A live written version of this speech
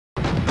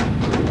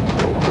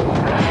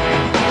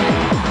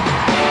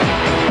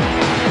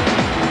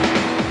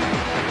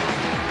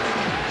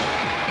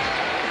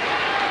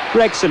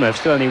Wrexham have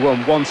still only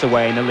won once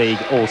away in the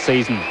league all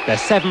season. They're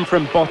 7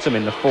 from bottom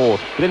in the 4th,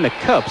 but in the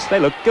Cups they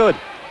look good.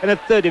 In the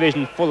 3rd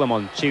Division Fulham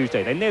on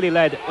Tuesday, they nearly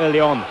led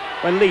early on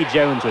when Lee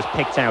Jones was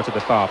picked out at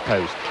the far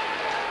post.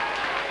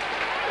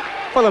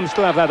 Fulham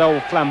still have that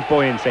old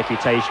flamboyant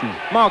reputation.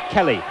 Mark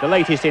Kelly, the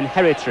latest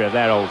inheritor of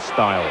their old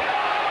style.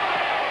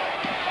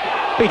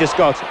 Peter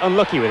Scott,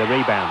 unlucky with a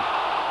rebound.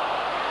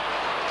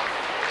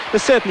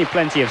 There's certainly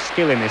plenty of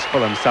skill in this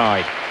Fulham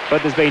side,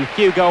 but there's been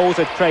few goals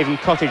at Craven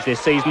Cottage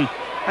this season,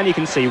 and you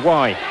can see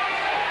why.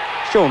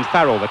 Sean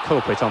Farrell the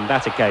culprit on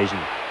that occasion.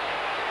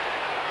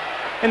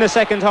 In the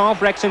second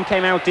half, Wrexham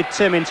came out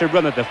determined to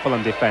run at the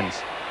Fulham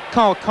defence.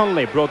 Carl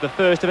Connolly brought the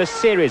first of a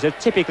series of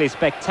typically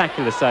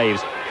spectacular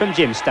saves from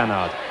Jim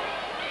Stannard.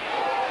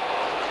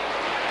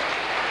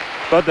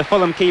 But the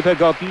Fulham keeper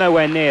got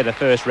nowhere near the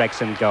first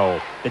Wrexham goal.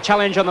 The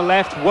challenge on the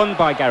left won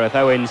by Gareth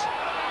Owens,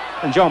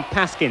 and John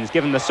Paskin's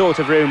given the sort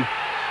of room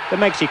that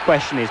makes you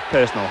question his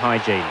personal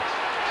hygiene.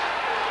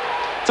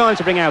 Time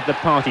to bring out the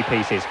party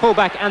pieces.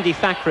 Fullback Andy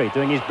Thackeray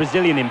doing his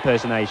Brazilian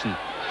impersonation.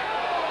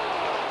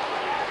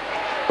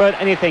 But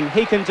anything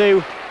he can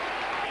do,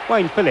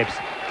 Waynne Phillips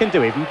can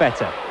do even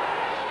better.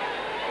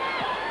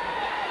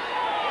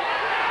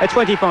 A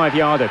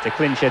 25-yarder to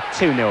clinch a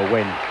 2-0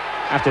 win.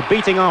 After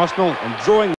beating Arsenal and drawing